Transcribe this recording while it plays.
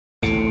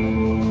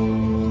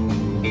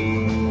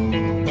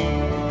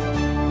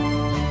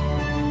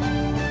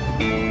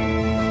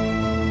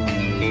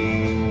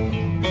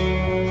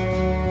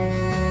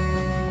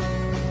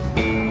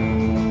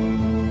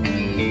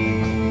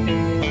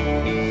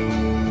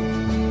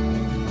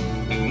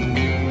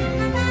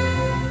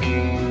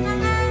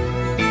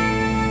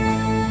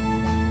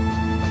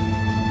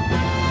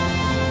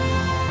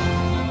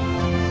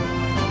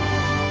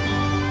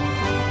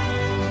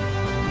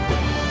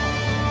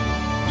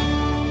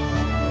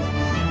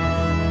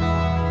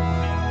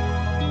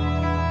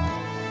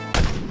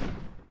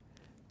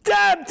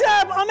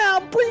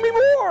bring me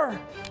more.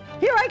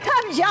 Here I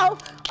come, Joe.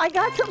 I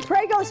got some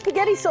Prego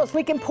spaghetti sauce.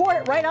 We can pour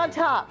it right on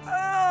top.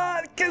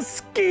 Ah, que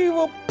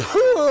schifo.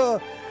 Puh.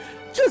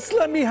 Just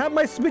let me have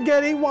my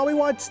spaghetti while we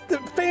watch the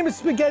famous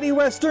spaghetti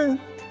western,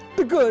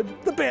 The Good,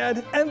 the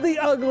Bad, and the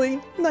Ugly,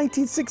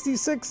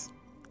 1966.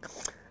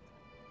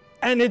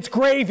 And it's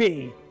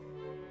gravy.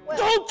 Well,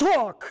 don't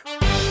talk.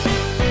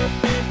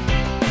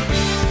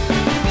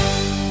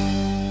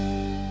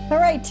 All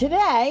right,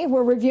 today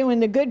we're reviewing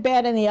The Good,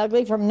 Bad, and the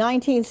Ugly from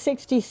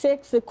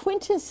 1966, the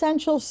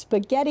quintessential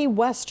spaghetti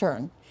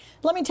western.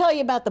 Let me tell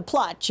you about the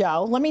plot,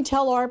 Joe. Let me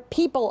tell our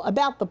people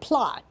about the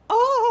plot.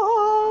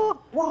 Oh,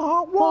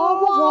 wah,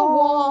 wah, wah,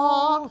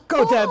 wah.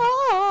 Go, Deb.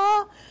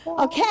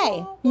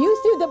 Okay, you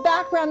do the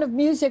background of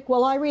music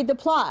while I read the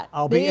plot.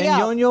 I'll be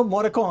Ennio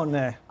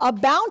Morricone. A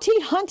bounty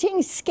hunting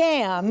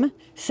scam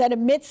set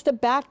amidst the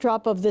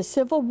backdrop of the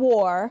Civil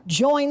War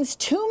joins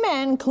two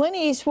men, Clint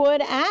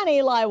Eastwood and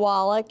Eli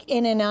Wallach,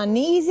 in an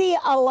uneasy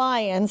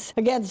alliance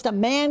against a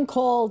man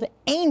called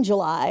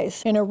Angel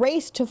Eyes in a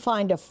race to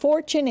find a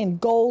fortune in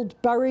gold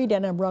buried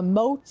in a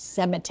remote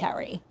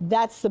cemetery.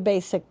 That's the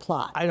basic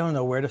plot. I don't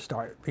know where to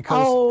start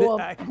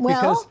because,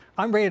 because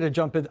I'm ready to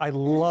jump in. I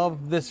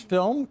love this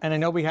film, and I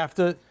know we have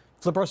to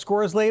flip our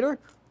scores later,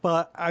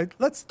 but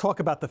let's talk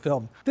about the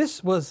film.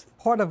 This was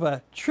part of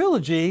a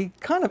trilogy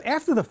kind of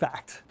after the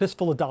fact.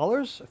 Fistful of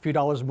Dollars, A Few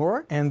Dollars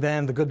More, and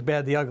then The Good, the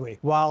Bad, the Ugly.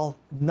 While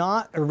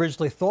not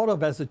originally thought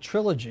of as a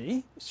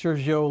trilogy,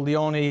 Sergio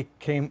Leone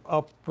came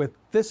up with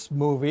this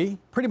movie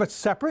pretty much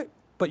separate,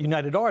 but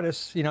United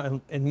Artists, you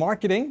know, in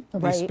marketing,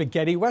 these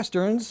spaghetti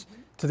westerns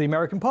to the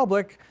American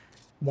public,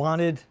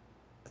 wanted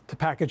to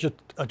package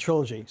a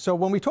trilogy. So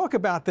when we talk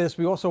about this,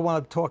 we also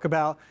want to talk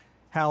about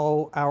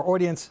how our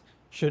audience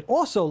should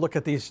also look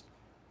at these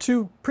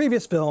two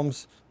previous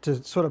films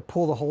to sort of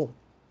pull the whole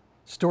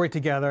story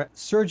together.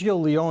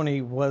 Sergio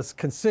Leone was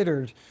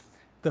considered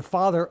the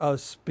father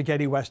of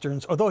spaghetti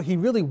westerns, although he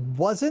really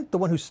wasn't the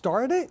one who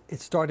started it. It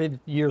started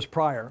years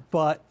prior.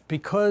 But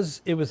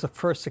because it was the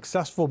first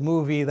successful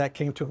movie that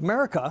came to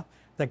America,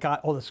 that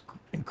got all this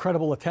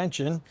incredible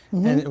attention,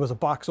 and it was a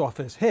box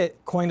office hit,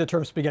 coined the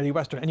term spaghetti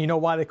western. And you know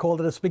why they called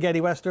it a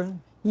spaghetti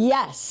western?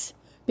 Yes,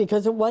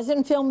 because it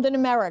wasn't filmed in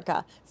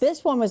America.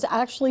 This one was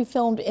actually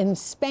filmed in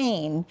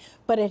Spain,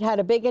 but it had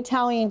a big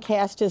Italian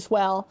cast as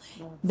well.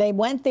 They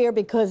went there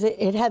because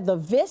it had the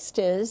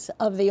vistas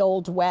of the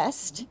Old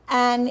West,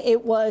 and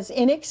it was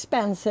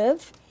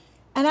inexpensive.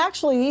 And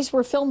actually, these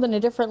were filmed in a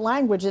different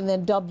language and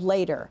then dubbed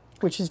later,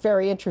 which is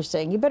very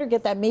interesting. You better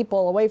get that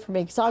meatball away from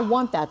me because I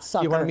want that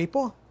sucker. You want a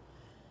meatball?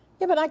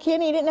 Yeah, but I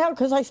can't eat it now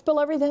because I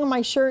spill everything on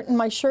my shirt and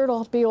my shirt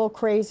will be all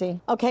crazy.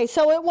 Okay,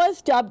 so it was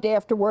dubbed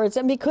afterwards,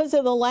 and because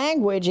of the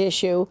language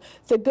issue,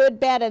 The Good,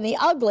 Bad, and the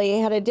Ugly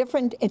had a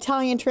different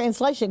Italian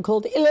translation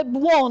called Il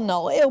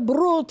Buono, Il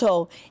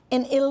Brutto,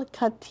 and Il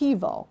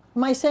Cattivo.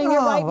 Am I saying it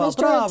right,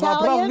 Mr.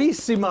 Italian?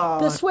 Bravissima.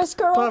 The Swiss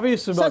girl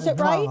Bravissima. says it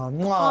right?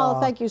 Mwah.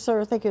 Oh, thank you,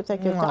 sir. Thank you,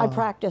 thank you. I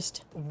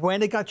practiced.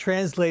 When it got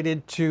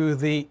translated to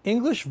the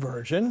English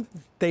version,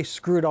 they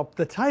screwed up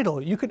the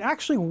title. You can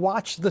actually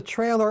watch the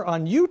trailer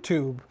on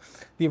YouTube,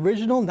 the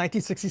original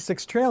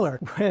 1966 trailer,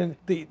 when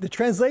the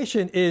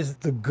translation is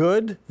The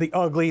Good, the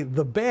Ugly,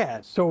 the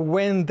Bad. So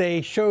when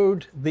they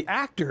showed the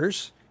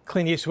actors,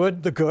 Clint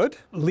Eastwood, the good,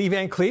 Lee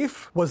Van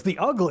Cleef was the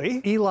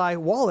ugly, Eli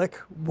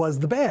Wallach was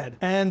the bad.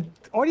 And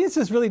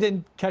audiences really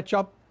didn't catch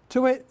up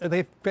to it.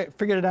 They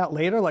figured it out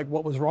later, like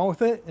what was wrong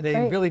with it, and they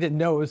really didn't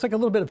know. It was like a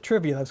little bit of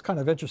trivia that's kind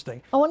of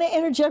interesting. I want to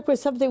interject with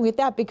something with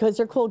that because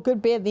they're called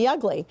Good, Bad, the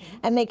Ugly,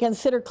 and they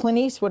consider Clint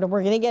Eastwood, and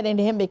we're going to get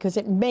into him because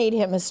it made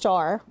him a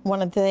star,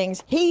 one of the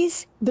things.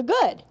 He's the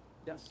good,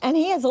 and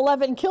he has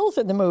 11 kills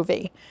in the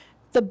movie.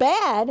 The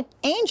bad,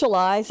 Angel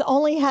Eyes,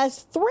 only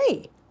has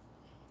 3.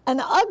 And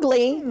the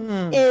ugly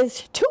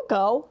is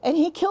Tuco, and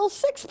he kills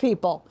 6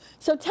 people.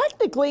 So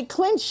technically,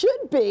 Clint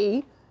should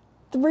be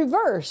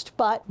reversed,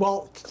 but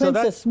Clint's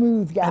a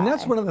smooth guy. And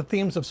that's one of the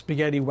themes of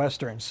spaghetti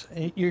westerns.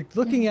 You're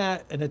looking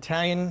at an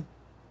Italian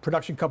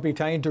production company,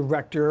 Italian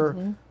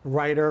director,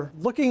 writer,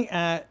 looking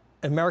at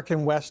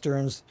American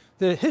westerns,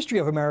 the history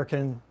of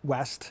American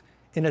West,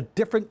 in a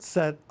different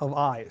set of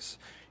eyes.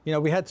 You know,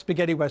 we had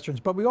spaghetti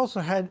westerns, but we also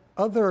had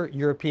other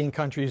European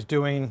countries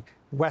doing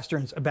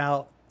westerns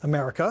about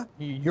America,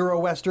 Euro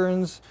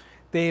westerns.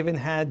 They even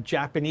had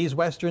Japanese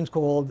westerns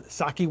called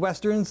sake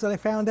westerns that I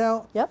found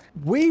out. Yep.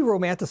 We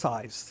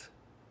romanticized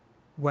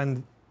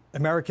when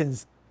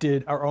Americans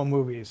did our own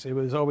movies. It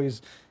was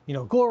always, you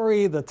know,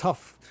 glory, the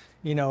tough,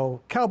 you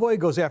know, cowboy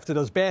goes after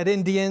those bad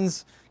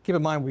Indians. Keep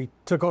in mind, we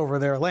took over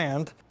their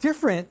land.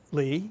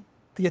 Differently,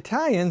 the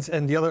Italians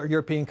and the other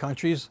European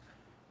countries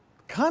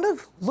kind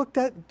of looked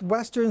at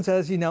westerns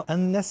as, you know,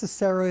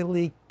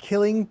 unnecessarily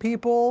killing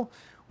people.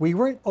 We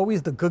weren't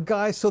always the good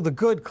guys. So the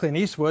good Clint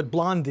Eastwood,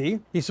 Blondie,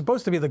 he's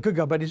supposed to be the good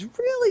guy, but he's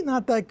really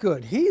not that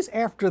good. He's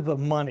after the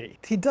money.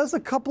 He does a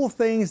couple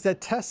things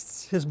that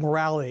tests his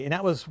morality, and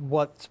that was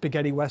what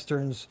spaghetti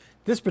westerns,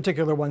 this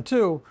particular one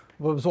too,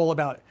 was all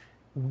about.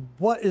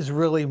 what is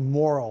really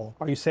moral?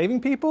 Are you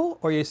saving people,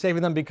 or are you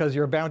saving them because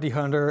you're a bounty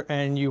hunter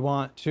and you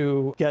want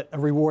to get a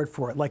reward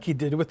for it, like he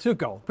did with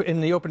Tuco?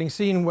 In the opening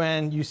scene,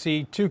 when you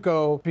see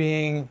Tuco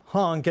being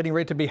hung, getting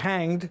ready to be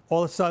hanged,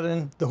 all of a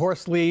sudden the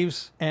horse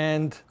leaves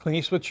and Clint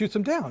Eastwood shoots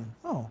him down.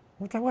 Oh,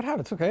 what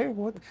happened? It's okay.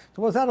 What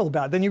was that all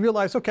about? Then you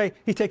realize, okay,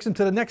 he takes him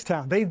to the next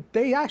town.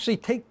 They actually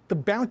take the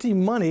bounty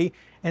money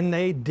and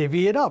they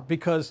divvy it up,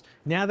 because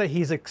now that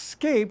he's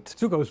escaped,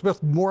 Tuco's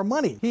worth more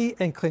money. He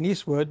and Clint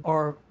Eastwood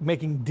are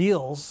making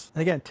deals,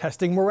 and again,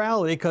 testing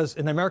morality, because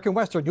in American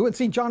Western, you wouldn't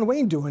see John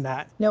Wayne doing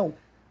that. No.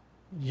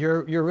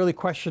 You're really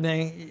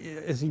questioning,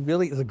 is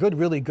the good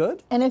really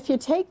good? And if you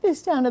take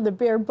this down to the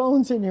bare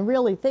bones and you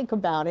really think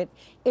about it,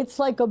 it's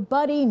like a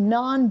buddy,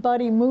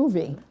 non-buddy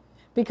movie,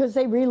 because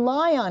they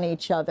rely on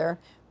each other,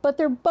 but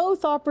they're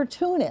both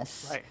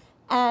opportunists. Right.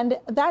 And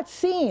that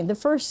scene, the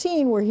first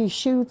scene where he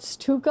shoots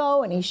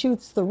Tuco and he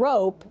shoots the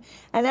rope,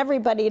 and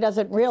everybody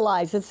doesn't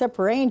realize, except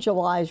for Angel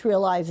Eyes,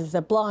 realizes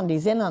that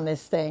Blondie's in on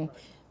this thing.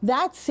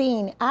 That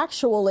scene,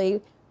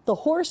 actually, the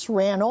horse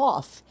ran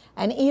off,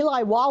 and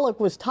Eli Wallach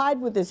was tied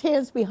with his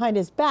hands behind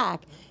his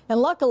back. And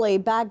luckily,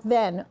 back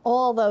then,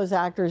 all those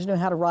actors knew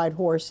how to ride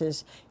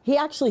horses. He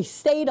actually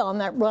stayed on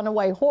that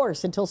runaway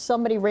horse until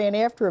somebody ran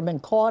after him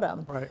and caught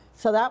him. Right.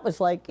 So that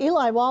was like,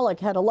 Eli Wallach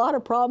had a lot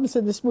of problems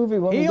in this movie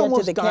when we get to the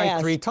cast. He almost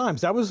died 3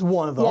 times. That was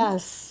one of them.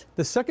 Yes.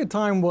 The second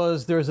time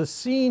was, there's a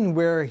scene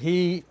where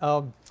they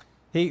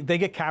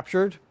get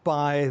captured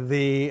by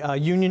the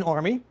Union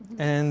Army,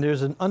 and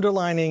there's an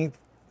underlining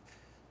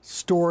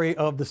story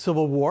of the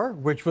Civil War,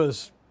 which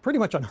was pretty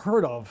much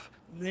unheard of.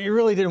 They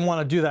really didn't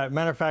want to do that.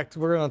 Matter of fact,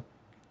 we're going to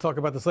talk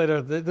about this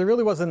later. There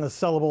really wasn't a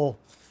sellable,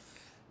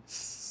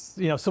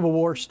 Civil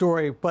War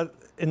story. But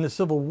in the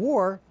Civil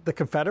War, the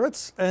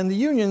Confederates and the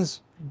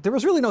Unions, there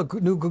was really no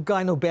good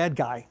guy, no bad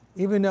guy.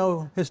 Even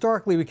though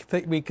historically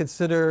we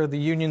consider the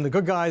Union the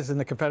good guys and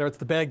the Confederates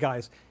the bad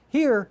guys.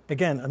 Here,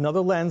 again,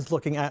 another lens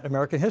looking at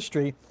American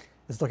history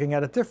is looking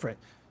at it different.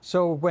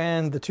 So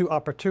when the two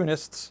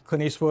opportunists,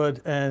 Clint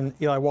Eastwood and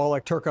Eli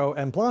Wallach, Tuco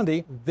and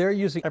Blondie, they're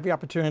using every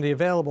opportunity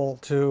available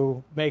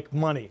to make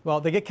money. Well,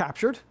 they get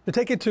captured, they're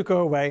taking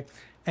Tuco away,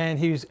 and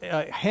he's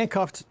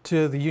handcuffed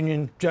to the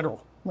Union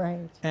general. Right.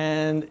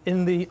 And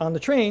on the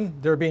train,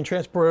 they're being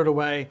transported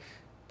away.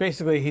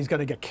 Basically, he's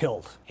going to get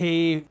killed.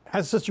 He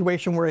has a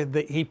situation where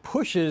he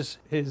pushes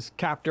his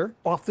captor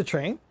off the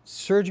train.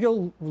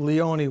 Sergio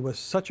Leone was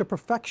such a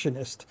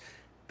perfectionist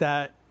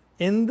that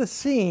in the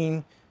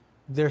scene,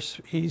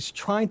 he's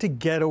trying to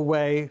get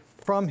away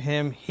from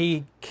him.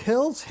 He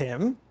kills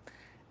him,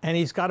 and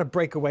he's got to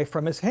break away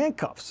from his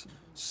handcuffs.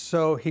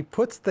 So he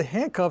puts the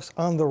handcuffs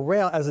on the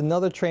rail as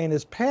another train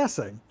is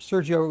passing.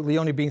 Sergio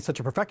Leone, being such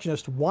a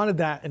perfectionist, wanted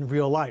that in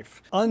real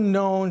life.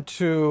 Unknown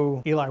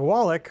to Eli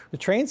Wallach, the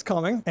train's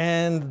coming,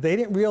 and they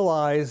didn't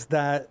realize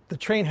that the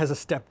train has a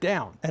step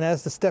down. And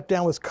as the step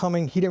down was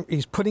coming,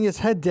 he's putting his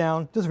head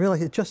down, doesn't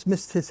realize it just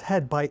missed his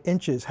head by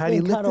inches. Had he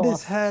lifted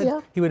his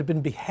head, he would have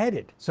been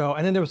beheaded. So,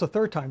 and then there was a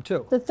third time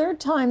too. The third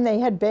time they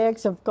had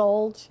bags of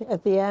gold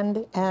at the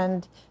end,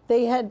 and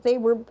they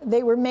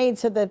were made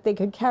so that they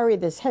could carry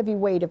this heavy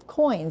weight of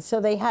coins. So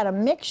they had a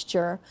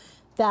mixture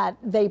that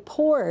they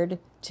poured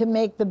to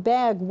make the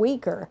bag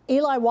weaker.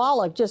 Eli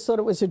Wallach just thought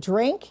it was a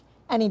drink,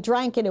 and he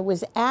drank it. It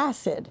was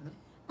acid.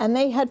 And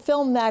they had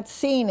filmed that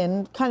scene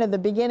in kind of the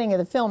beginning of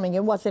the filming.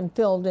 It wasn't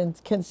filmed in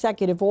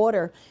consecutive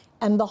order.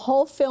 And the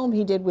whole film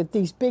he did with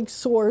these big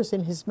sores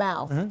in his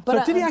mouth. Mm-hmm.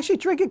 But did he actually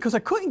drink it? Because I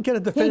couldn't get a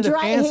definitive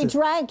answer. He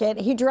drank it.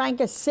 He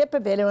drank a sip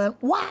of it and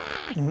went, wah!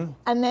 Mm-hmm.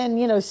 And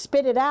then,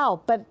 spit it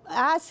out. But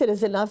acid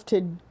is enough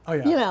to,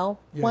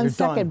 1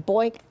 second,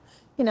 boink.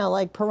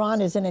 Like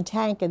piranhas in a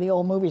tank in the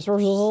old movies.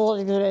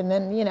 And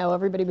then,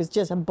 everybody was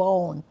just a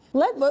bone.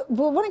 We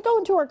want to go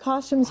into our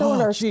costumes,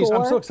 and our score.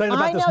 I'm so excited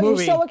about this movie. I know,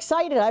 you're so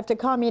excited. I have to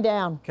calm you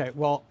down. Okay,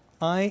 well,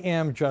 I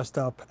am dressed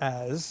up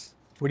as,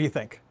 what do you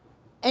think?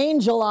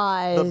 Angel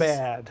Eyes. The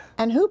bad.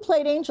 And who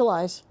played Angel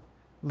Eyes?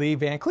 Lee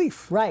Van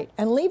Cleef. Right.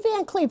 And Lee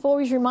Van Cleef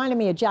always reminded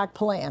me of Jack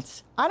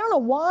Palance. I don't know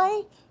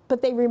why,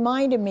 but they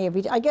reminded me of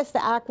each. I guess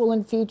the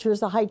aquiline features,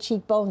 the high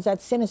cheekbones,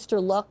 that sinister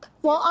look.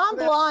 Well, I'm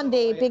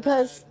Blondie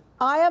because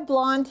I have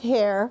blonde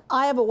hair.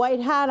 I have a white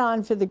hat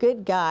on for the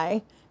good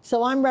guy,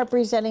 so I'm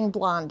representing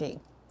Blondie.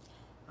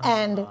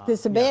 And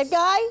this is a bad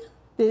guy.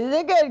 This is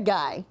a good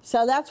guy.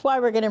 So that's why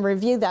we're going to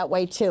review that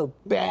way, too.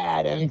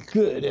 Bad and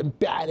good and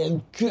bad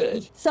and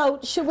good. So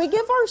should we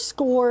give our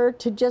score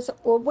to just,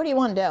 or what do you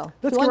want to do?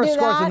 Let's give our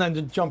scores and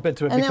then jump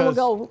into it. And then we'll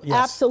go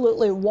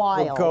absolutely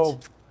wild. We'll go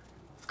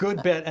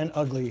good, bad, and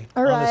ugly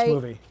on this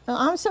movie.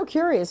 I'm so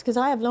curious because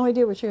I have no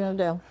idea what you're going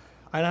to do.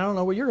 And I don't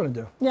know what you're going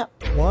to do. Yeah.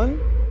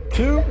 1,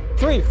 2,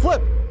 3,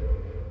 flip.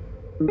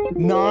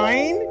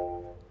 9.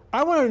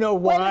 I want to know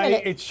why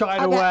it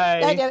shied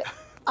away.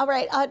 All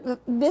right,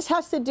 this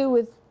has to do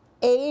with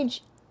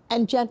age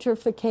and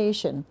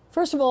gentrification.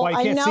 First of all,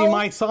 Why, you can't see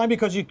my sign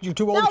because you're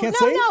too old, you can't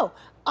see? No.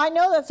 I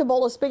know that's a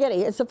bowl of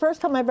spaghetti. It's the first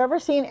time I've ever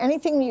seen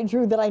anything that you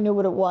drew that I knew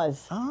what it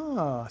was.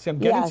 Ah, see, I'm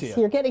getting to you. Yes,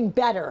 you're getting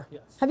better.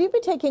 Yes. Have you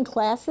been taking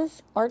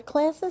classes, art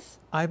classes?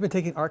 I've been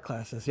taking art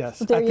classes, yes.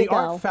 There At you the go.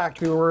 Art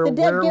Factory where The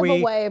dead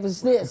giveaway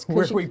was this.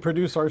 where we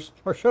produce our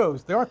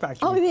shows, the Art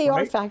Factory. Oh, the right?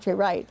 Art Factory,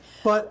 right.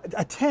 But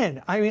a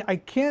 10. I mean, I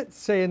can't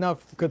say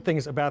enough good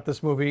things about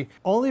this movie,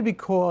 only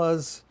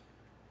because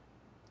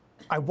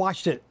I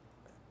watched it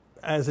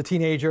as a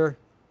teenager,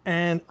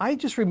 and I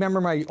just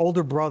remember my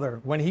older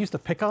brother, when he used to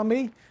pick on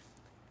me,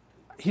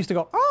 he used to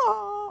go,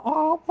 ah,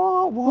 ah,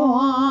 ah,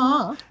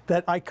 ah.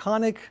 That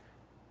iconic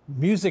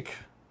music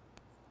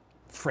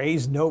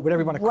phrase, note,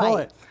 whatever you want to call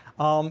it.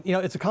 You know,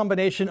 it's a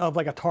combination of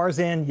like a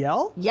Tarzan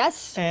yell.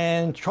 Yes.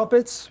 And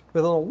trumpets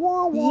with a little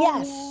wah, wah.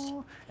 Yes.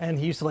 And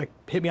he used to like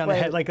hit me on the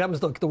head. Like that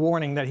was the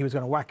warning that he was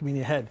going to whack me in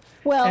the head.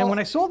 Well, and when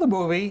I saw the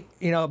movie,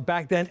 you know,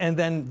 back then, and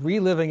then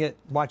reliving it,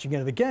 watching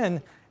it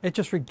again, it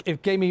just,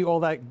 it gave me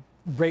all that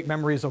great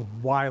memories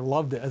of why I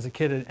loved it as a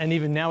kid, and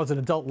even now as an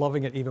adult,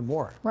 loving it even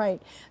more.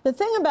 Right. The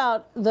thing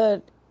about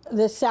the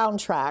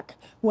soundtrack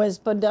was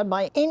done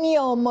by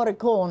Ennio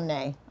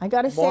Morricone. I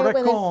got to say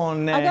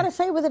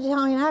it with an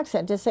Italian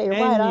accent to say it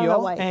right. I don't know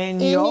why.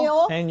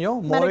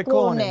 Ennio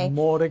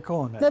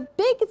Morricone. The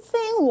big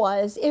thing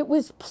was it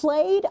was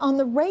played on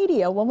the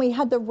radio when we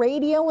had the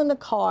radio in the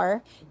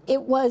car.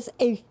 It was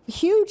a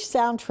huge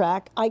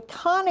soundtrack,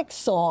 iconic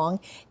song.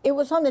 It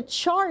was on the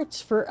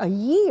charts for a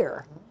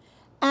year.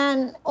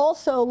 And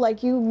also,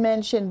 like you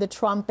mentioned, the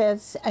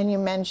trumpets, and you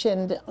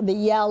mentioned the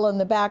yell in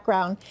the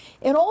background.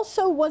 It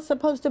also was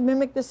supposed to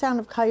mimic the sound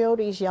of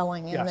coyotes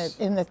yelling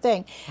in the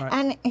thing. Right.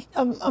 And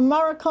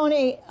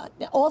Morricone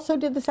also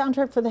did the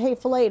soundtrack for The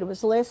Hateful Eight. It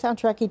was the last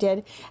soundtrack he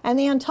did. And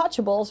The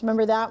Untouchables,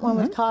 remember that one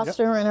with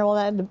Costner and all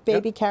that, the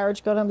baby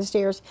carriage going down the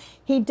stairs.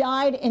 He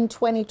died in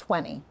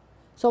 2020.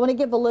 So I want to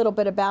give a little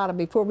bit about him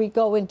before we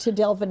go into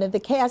delve into the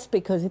cast,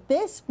 because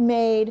this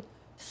made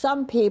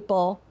some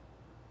people,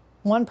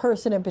 one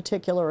person in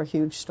particular, a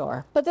huge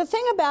star. But the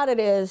thing about it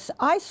is,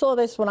 I saw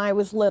this when I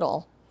was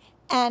little,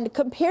 and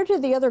compared to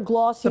the other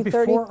glossy so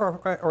before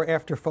or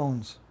after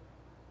phones?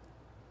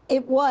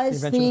 It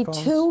was the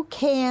two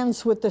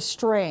cans with the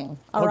string,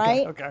 all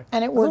right? Okay.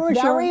 And it worked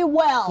very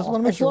well,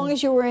 as long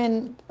as you were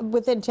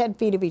within 10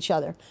 feet of each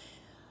other.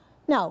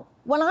 Now,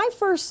 when I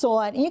first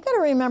saw it, and you got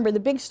to remember, the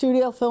big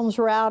studio films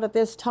were out at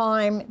this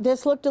time.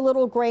 This looked a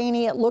little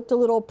grainy, it looked a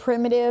little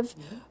primitive,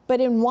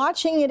 but in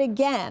watching it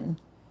again,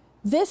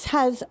 this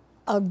has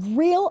a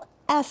real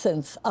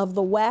essence of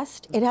the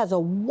West. It has a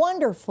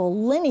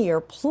wonderful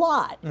linear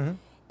plot.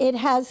 It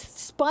has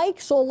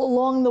spikes all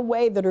along the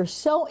way that are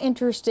so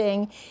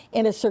interesting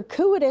in a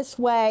circuitous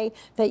way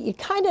that you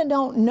kind of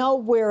don't know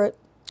where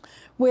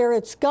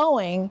it's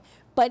going,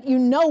 but you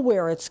know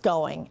where it's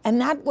going. And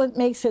that's what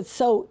makes it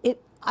so,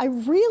 I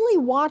really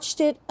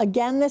watched it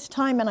again this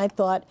time, and I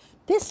thought,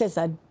 this is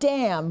a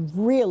damn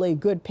really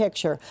good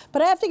picture.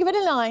 But I have to give it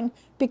a 9,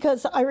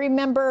 because I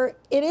remember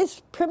it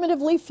is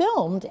primitively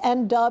filmed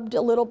and dubbed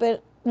a little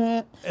bit.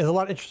 There's a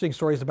lot of interesting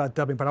stories about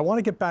dubbing, but I want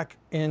to get back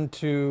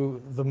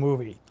into the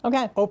movie.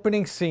 Okay.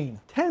 Opening scene,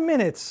 10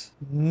 minutes,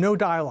 no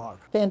dialogue.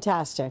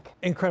 Fantastic.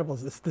 Incredible.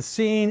 It's the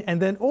scene,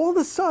 and then all of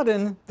a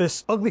sudden,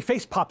 this ugly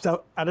face pops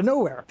out of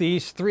nowhere.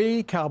 These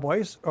three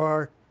cowboys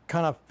are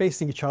kind of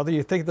facing each other.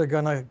 You think there's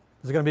going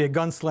to be a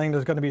gunsling,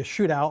 there's going to be a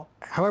shootout.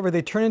 However,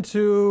 they turn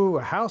into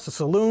a house, a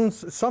saloon,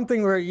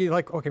 something where you're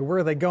like, okay, where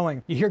are they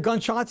going? You hear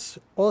gunshots,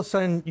 all of a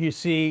sudden you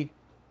see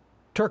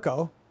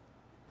Tuco.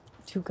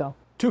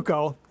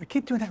 I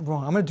keep doing that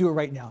wrong. I'm going to do it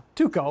right now.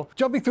 Tuco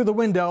jumping through the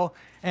window,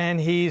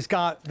 and he's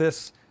got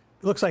this,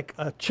 it looks like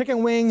a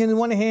chicken wing in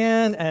one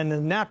hand and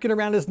a napkin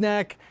around his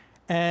neck,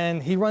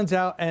 and he runs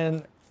out,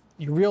 and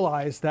you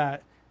realize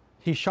that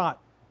he shot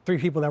 3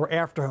 people that were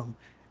after him.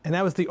 And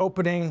that was the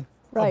opening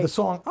of the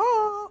song.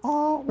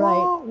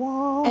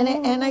 And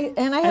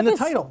the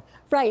title.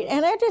 Right,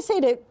 and I have to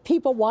say to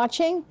people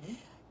watching,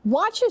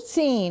 watch a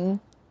scene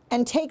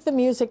and take the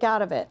music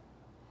out of it.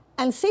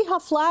 And see how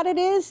flat it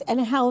is,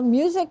 and how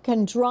music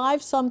can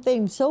drive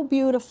something so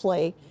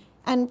beautifully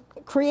and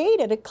create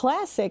it a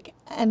classic.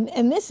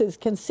 And this is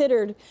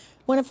considered,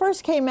 when it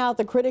first came out,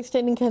 the critics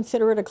didn't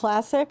consider it a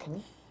classic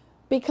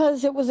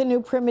because it was a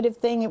new primitive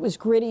thing. It was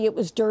gritty, it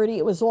was dirty,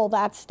 it was all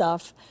that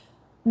stuff.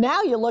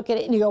 Now you look at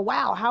it and you go,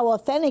 wow, how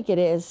authentic it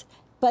is.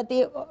 But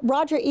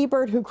Roger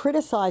Ebert, who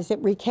criticized it,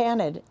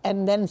 recanted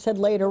and then said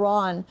later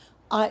on,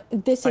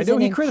 this is I know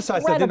he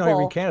criticized it, I didn't know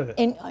he recanted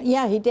it.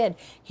 Yeah, he did.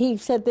 He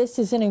said this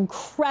is an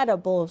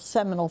incredible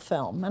seminal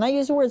film. And I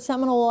use the word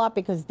seminal a lot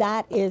because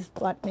that is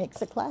what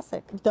makes a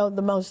classic. Though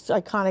the most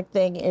iconic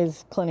thing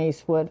is Clint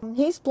Eastwood.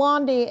 He's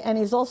Blondie, and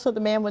he's also the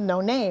man with no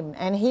name.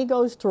 And he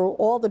goes through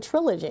all the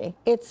trilogy.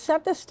 It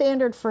set the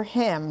standard for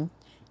him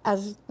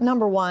as,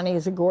 number one,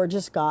 he's a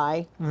gorgeous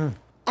guy.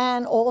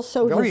 And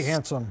also very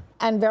handsome.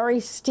 And very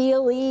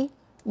steely,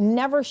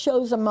 never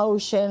shows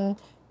emotion.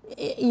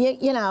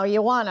 You know,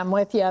 you want him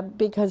with you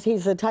because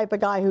he's the type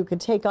of guy who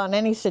could take on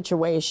any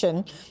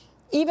situation.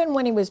 even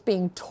when he was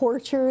being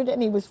tortured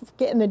and he was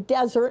in the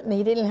desert and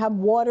he didn't have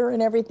water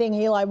and everything,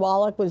 Eli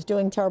Wallach was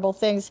doing terrible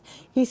things,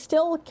 he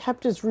still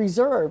kept his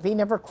reserve. He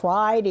never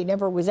cried, he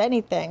never was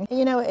anything.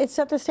 You know, it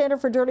set the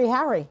standard for Dirty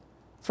Harry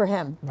for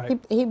him. Right.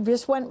 He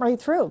just went right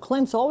through.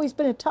 Clint's always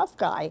been a tough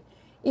guy.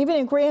 Even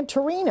in Gran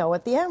Torino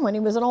at the end when he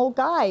was an old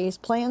guy, he's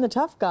playing the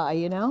tough guy,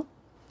 you know?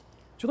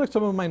 Do you like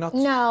some of my nuts?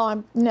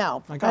 No,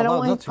 I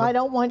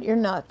don't want your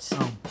nuts.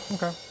 Oh,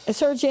 okay.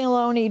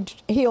 Sergio Leone,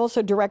 he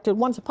also directed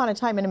Once Upon a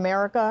Time in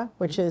America,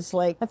 which is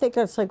like, I think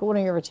that's like one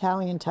of your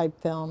Italian type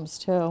films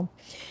too.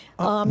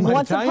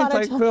 My Italian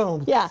type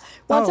film? Yeah.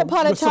 Once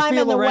Upon a Time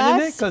in the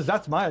West. Because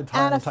that's my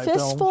Italian type film. And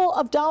A Fistful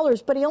of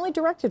Dollars, but he only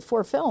directed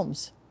 4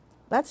 films.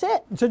 That's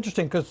it. It's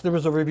interesting because there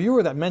was a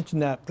reviewer that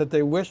mentioned that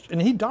they wished, and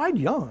he died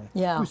young.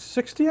 Yeah. He was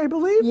 60, I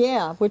believe.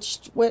 Yeah,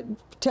 which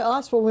to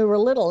us when we were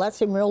little, that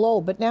seemed real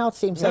old, but now it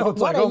seems like,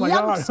 what a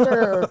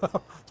youngster.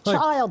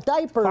 Child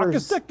diapers. Clock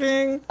is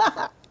ticking.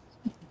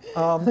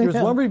 There was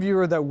one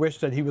reviewer that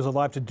wished that he was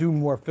alive to do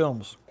more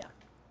films. Yeah.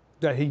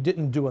 That he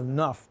didn't do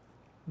enough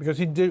because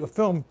he did a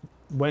film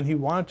when he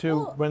wanted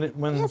to. Well,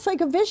 yeah, it's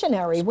like a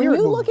visionary. When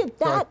you look at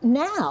that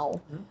now,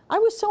 I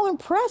was so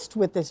impressed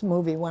with this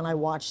movie when I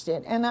watched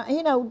it, and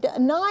you know,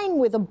 9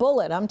 with a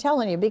bullet. I'm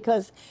telling you,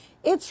 because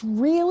it's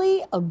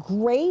really a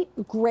great,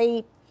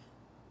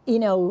 you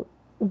know,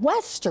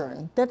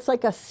 Western that's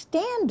like a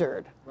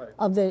standard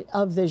of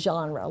the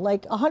genre,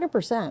 like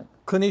 100%.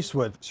 Clint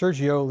Eastwood,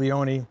 Sergio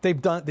Leone, they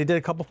did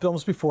a couple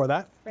films before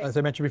that. Right. As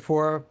I mentioned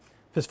before,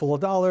 Fistful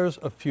of Dollars,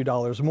 A Few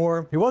Dollars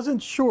More. He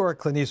wasn't sure,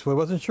 Clint Eastwood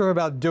wasn't sure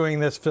about doing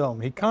this film.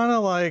 He kind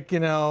of like,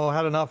 you know,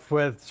 had enough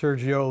with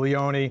Sergio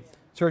Leone.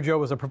 Sergio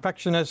was a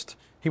perfectionist.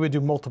 He would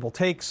do multiple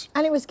takes.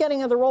 And he was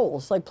getting other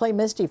roles, like play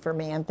Misty for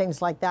me and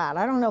things like that.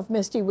 I don't know if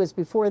Misty was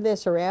before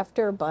this or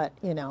after, but,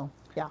 you know,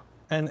 yeah.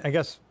 And I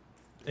guess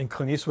in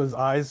Clint Eastwood's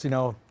eyes, you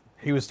know,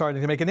 he was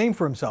starting to make a name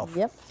for himself.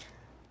 Yep.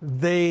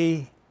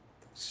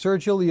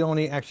 Sergio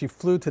Leone actually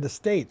flew to the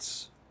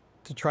States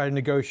to try to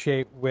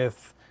negotiate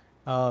with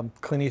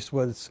Clint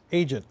Eastwood's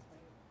agent.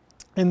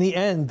 In the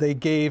end, they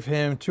gave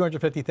him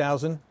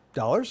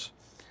 $250,000,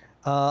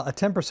 a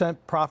 10%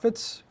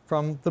 profits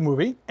from the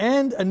movie,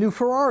 and a new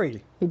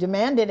Ferrari. He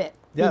demanded it.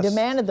 Yes. He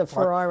demanded the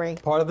Ferrari.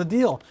 Part of the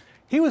deal.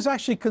 He was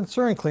actually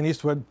concerned, Clint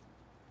Eastwood,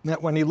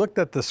 that when he looked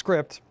at the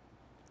script,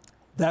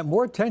 that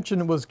more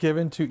attention was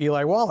given to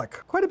Eli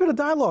Wallach. Quite a bit of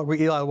dialogue with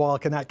Eli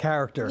Wallach in that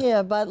character.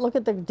 Yeah, but look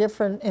at the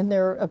difference in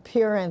their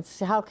appearance.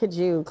 How could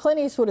you? Clint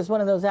Eastwood is one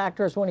of those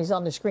actors, when he's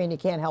on the screen, you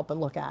can't help but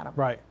look at him.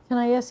 Right. Can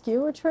I ask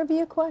you a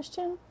trivia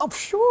question? Oh,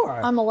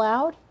 sure. I'm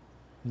allowed?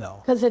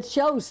 No. Because it's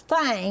Joe's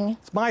thing.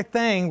 It's my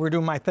thing. We're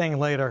doing my thing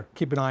later.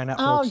 Keep an eye on that,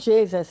 folks. Oh,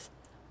 Jesus.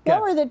 Yeah.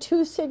 What were the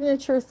 2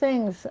 signature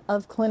things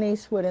of Clint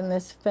Eastwood in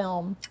this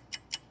film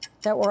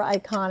that were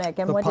iconic,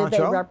 and what did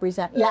they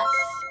represent? Yes.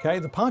 Okay,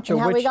 the poncho.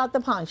 And how we got the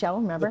poncho,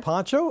 remember? The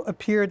poncho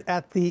appeared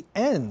at the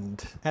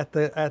end, at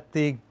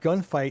the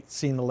gunfight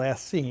scene, the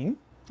last scene.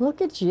 Look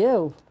at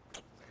you.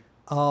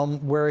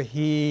 Where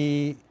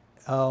he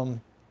donned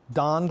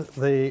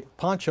the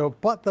poncho,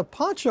 but the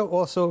poncho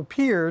also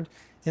appeared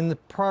in the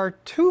prior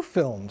 2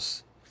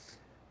 films.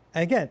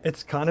 And again,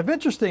 it's kind of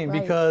interesting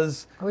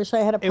because I wish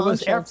I had a poncho.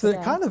 It was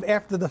kind of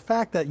after the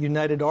fact that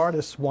United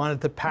Artists wanted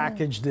to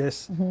package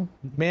this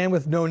Man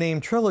with No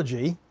Name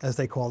trilogy, as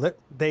they called it.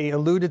 They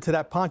alluded to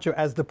that poncho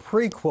as the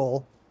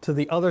prequel to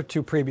the other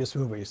 2 previous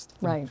movies.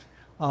 Right.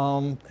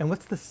 And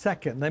what's the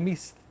second? Let me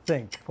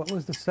think. What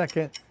was the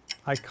second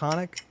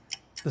iconic?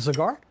 The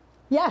cigar?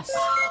 Yes.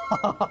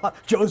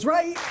 Joe's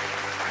right.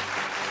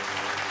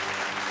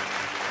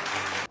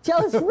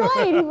 Joe's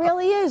right, he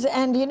really is.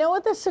 And you know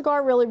what the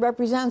cigar really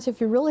represents, if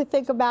you really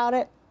think about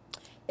it?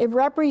 It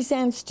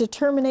represents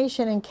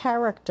determination and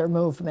character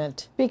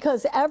movement.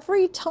 Because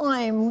every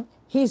time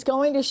he's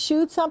going to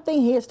shoot something,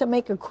 he has to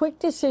make a quick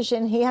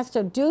decision. He has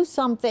to do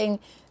something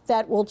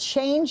that will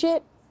change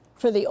it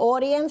for the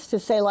audience to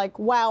say, like,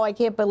 wow, I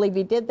can't believe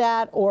he did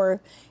that.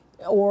 Or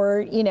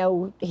you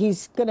know,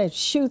 he's going to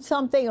shoot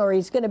something, or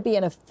he's going to be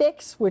in a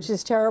fix, which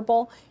is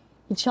terrible.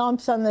 He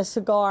chomps on the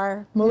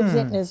cigar, moves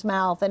it in his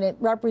mouth, and it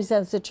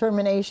represents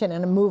determination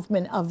and a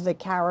movement of the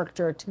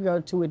character to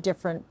go to a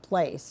different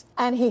place.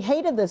 And he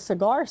hated the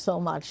cigar so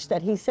much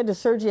that he said to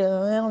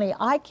Sergio Leone,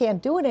 I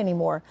can't do it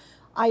anymore.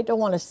 I don't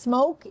want to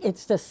smoke.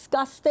 It's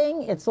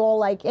disgusting. It's all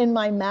like in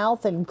my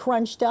mouth and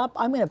crunched up.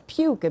 I'm going to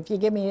puke if you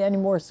give me any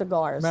more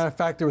cigars. Matter of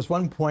fact, there was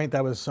one point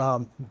that was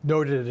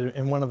noted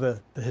in one of the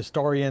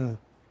historian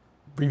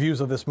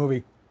reviews of this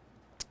movie.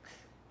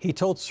 He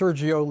told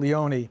Sergio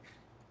Leone,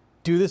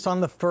 do this on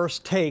the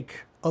first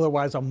take,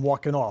 otherwise I'm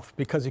walking off,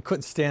 because he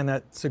couldn't stand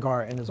that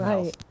cigar in his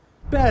mouth.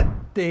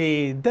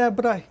 Betty,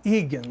 Deborah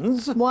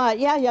Higgins. What?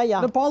 Yeah.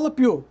 Non parlo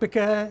più,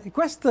 perché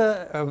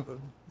questa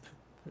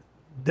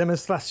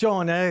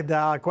dimostrazione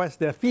da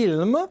questo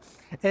film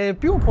è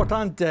più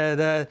importante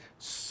di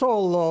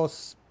solo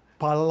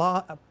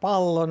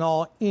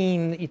parlano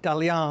in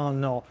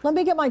italiano. Let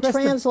me get my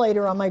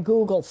translator on my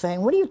Google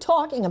thing. What are you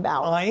talking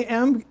about? I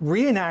am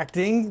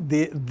reenacting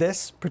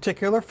this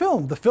particular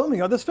film, the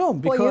filming of this film.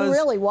 Because well, you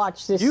really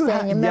watched this thing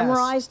and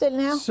memorized it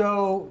now?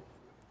 So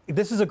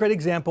this is a great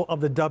example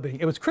of the dubbing.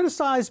 It was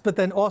criticized, but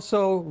then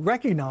also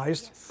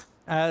recognized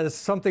as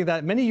something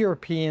that many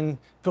European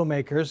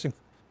filmmakers, in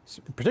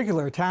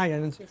particular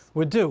Italians,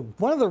 would do.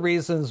 One of the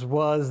reasons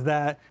was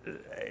that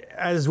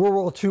as World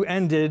War II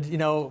ended, you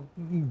know,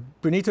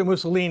 Benito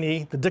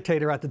Mussolini, the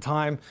dictator at the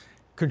time,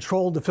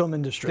 controlled the film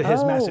industry.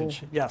 His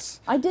message, yes.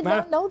 I did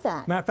not know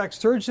that. Matter of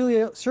fact,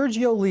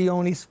 Sergio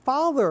Leone's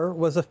father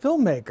was a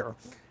filmmaker.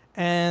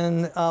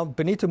 And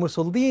Benito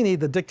Mussolini,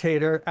 the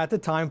dictator at the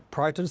time,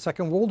 prior to the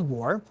Second World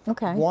War,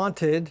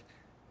 wanted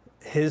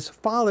his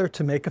father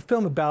to make a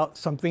film about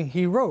something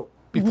he wrote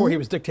before he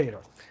was dictator.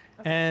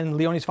 And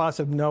Leone's father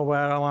said, no,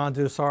 I don't want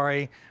to do,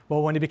 sorry.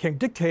 Well, when he became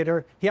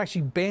dictator, he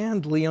actually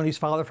banned Leone's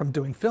father from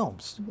doing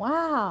films.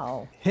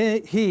 Wow.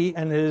 He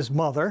and his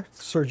mother,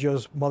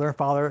 Sergio's mother and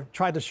father,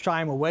 tried to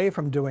shy him away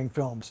from doing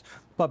films.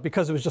 But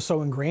because it was just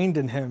so ingrained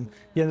in him,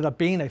 he ended up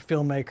being a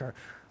filmmaker.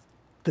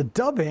 The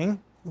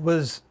dubbing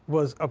was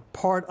a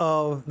part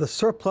of the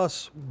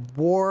surplus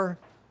war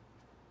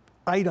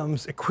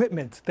items,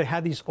 equipment. They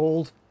had these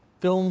old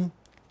film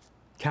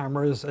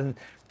cameras and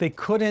they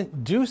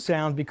couldn't do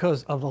sound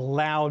because of the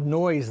loud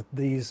noise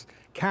these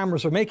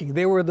cameras were making.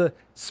 They were the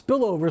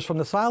spillovers from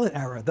the silent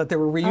era that they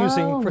were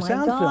reusing for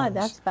sound films. Oh my God,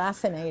 that's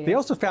fascinating. They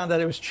also found that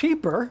it was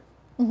cheaper,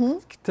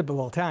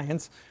 typical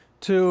Italians,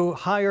 to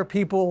hire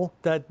people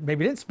that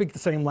maybe didn't speak the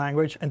same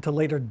language and to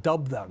later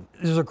dub them.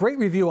 There's a great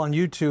review on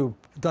YouTube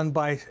done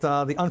by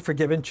the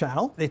Unforgiven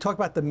channel. They talk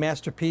about the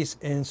masterpiece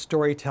in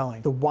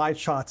storytelling, the wide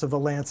shots of the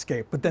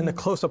landscape, but then the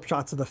close-up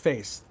shots of the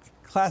face.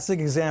 Classic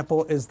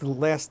example is the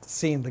last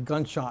scene, the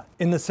gunshot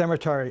in the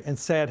cemetery in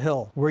Sad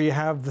Hill, where you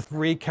have the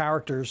three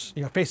characters,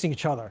 you know, facing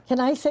each other. Can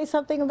I say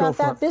something about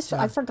that?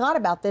 I forgot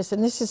about this,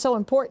 and this is so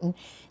important.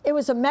 It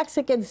was a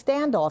Mexican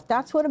standoff.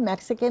 That's what a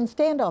Mexican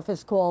standoff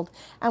is called.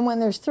 And when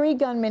there's three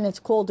gunmen, it's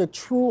called a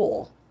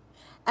truel.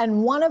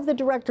 And one of the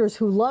directors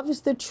who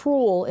loves the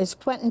truel is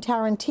Quentin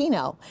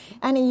Tarantino.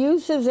 And he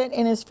uses it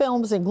in his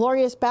films.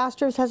 Inglourious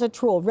Basterds has a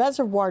truel,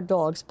 Reservoir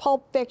Dogs,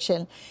 Pulp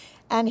Fiction.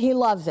 And he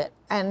loves it.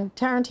 And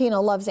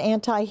Tarantino loves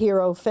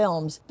anti-hero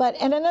films. But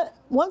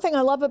one thing I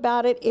love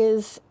about it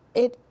is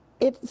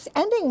its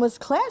ending was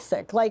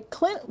classic. Like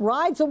Clint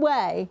rides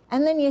away,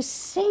 and then you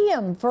see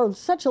him for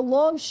such a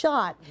long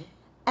shot,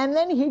 and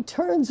then he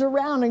turns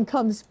around and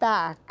comes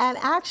back, and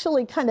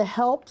actually kind of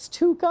helps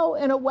Tuco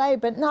in a way,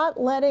 but not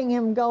letting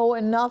him go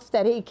enough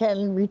that he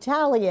can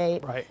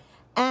retaliate. Right.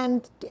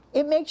 And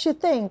it makes you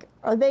think: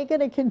 are they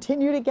going to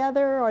continue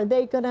together? Are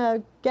they going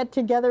to get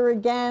together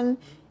again?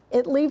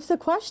 It leaves a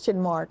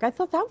question mark. I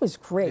thought that was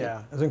great.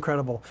 Yeah, it was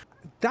incredible.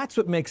 That's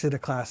what makes it a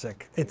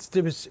classic. It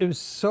was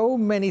so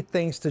many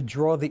things to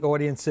draw the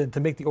audience in, to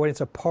make the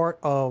audience a part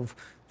of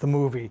the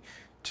movie,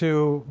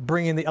 to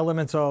bring in the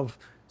elements of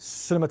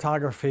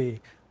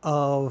cinematography,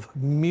 of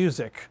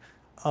music,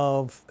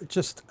 of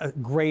just a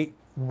great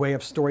way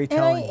of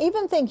storytelling. And I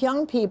even think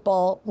young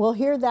people will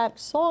hear that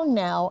song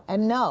now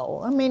and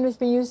know. I mean, it's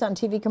been used on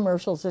TV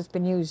commercials. It's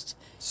been used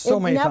so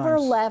many times. It never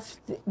left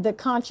the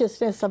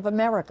consciousness of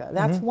America.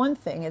 That's one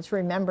thing. It's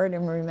remembered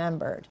and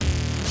remembered.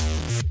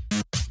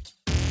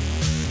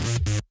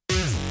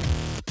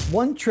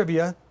 One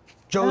trivia,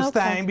 Joe's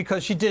thing,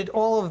 because she did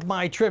all of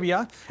my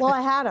trivia. Well,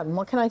 I had them.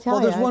 What can I tell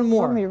you? Well, there's one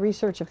more. Want me to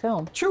research a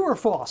film. True or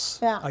false?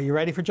 Yeah. Are you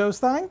ready for Joe's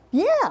thing?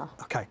 Yeah.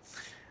 Okay.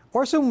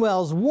 Orson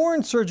Welles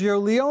warned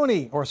Sergio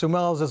Leone. Orson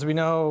Welles, as we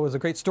know, was a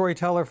great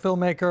storyteller,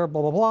 filmmaker,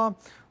 blah, blah, blah.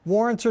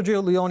 Warned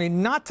Sergio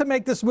Leone not to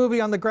make this movie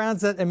on the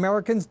grounds that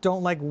Americans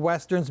don't like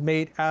Westerns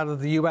made out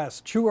of the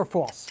U.S. True or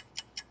false?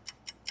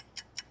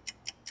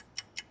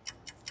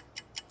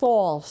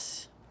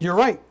 False. You're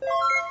right.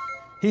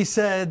 He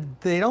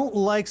said they don't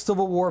like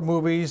Civil War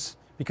movies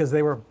because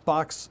they were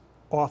box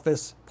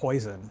office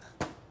poison.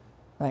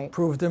 Right.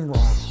 Proved him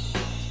wrong.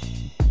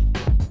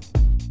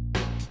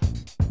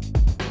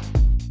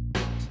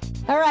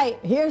 All right,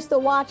 here's the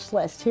watch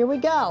list. Here we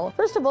go.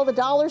 First of all, the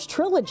Dollars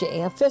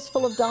trilogy, A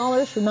Fistful of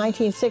Dollars from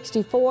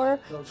 1964,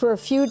 For a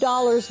Few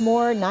Dollars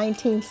More,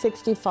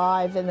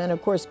 1965, and then,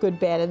 of course, Good,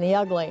 Bad, and the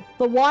Ugly.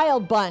 The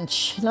Wild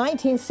Bunch,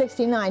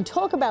 1969.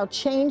 Talk about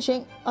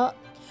changing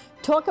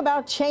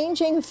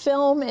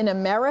film in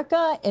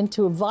America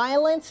into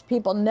violence.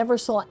 People never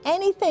saw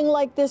anything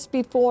like this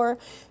before.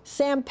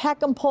 Sam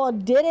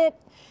Peckinpah did it.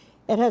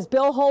 It has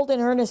Bill Holt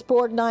and Ernest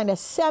Borgnine, a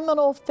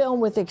seminal film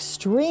with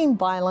extreme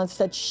violence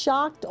that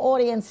shocked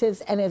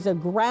audiences and is a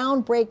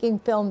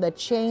groundbreaking film that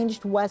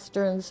changed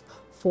Westerns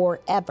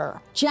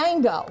forever.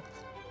 Django.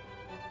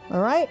 All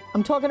right,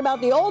 I'm talking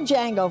about the old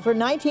Django for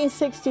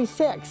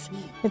 1966.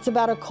 It's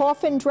about a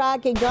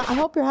coffin-dragging gun. I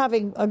hope you're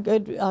having a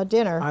good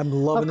dinner. I'm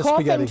loving the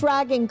spaghetti. A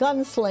coffin-dragging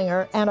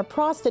gunslinger and a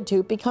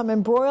prostitute become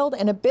embroiled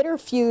in a bitter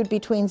feud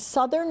between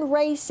Southern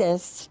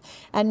racists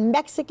and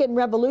Mexican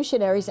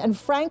revolutionaries, and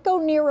Franco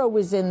Nero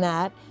was in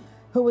that.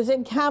 who was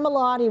in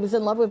Camelot. He was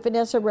in love with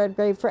Vanessa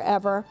Redgrave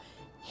forever.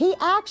 He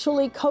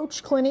actually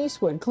coached Clint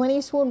Eastwood. Clint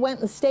Eastwood went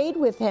and stayed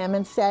with him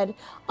and said,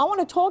 I want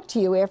to talk to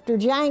you after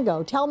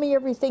Django. Tell me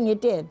everything you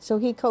did. So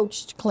he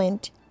coached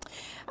Clint.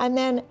 And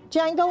then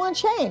Django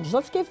Unchained.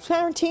 Let's give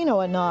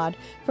Tarantino a nod.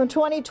 From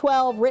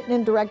 2012, written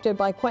and directed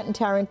by Quentin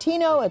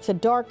Tarantino. It's a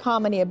dark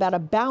comedy about a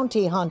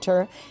bounty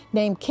hunter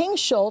named King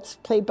Schultz,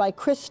 played by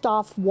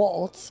Christoph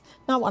Waltz,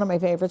 not one of my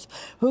favorites,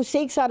 who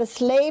seeks out a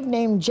slave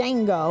named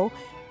Django,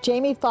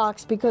 Jamie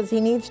Foxx, because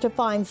he needs to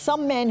find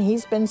some men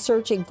he's been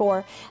searching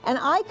for. And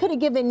I could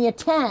have given you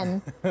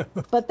 10,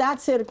 but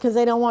that's it because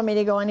they don't want me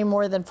to go any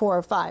more than 4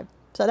 or 5.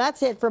 So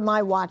that's it for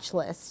my watch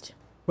list.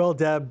 Well,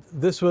 Deb,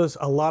 this was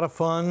a lot of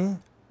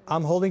fun.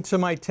 I'm holding to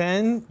my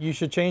 10. You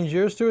should change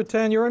yours to a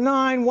 10. You're a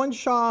 9, one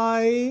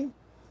shy.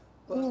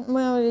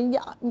 Well,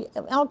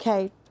 yeah,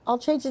 okay. I'll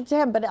change it to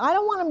 10, but I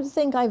don't want him to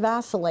think I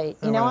vacillate.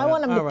 You know, I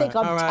want him to think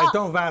I'm tough. All right,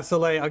 don't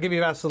vacillate. I'll give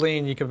you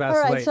Vaseline. You can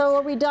vacillate. All right, so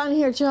are we done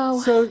here,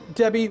 Joe? So,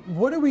 Debbie,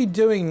 what are we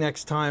doing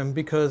next time?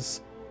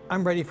 Because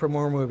I'm ready for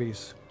more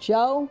movies.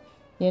 Joe,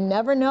 you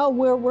never know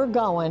where we're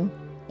going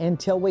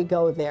until we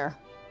go there.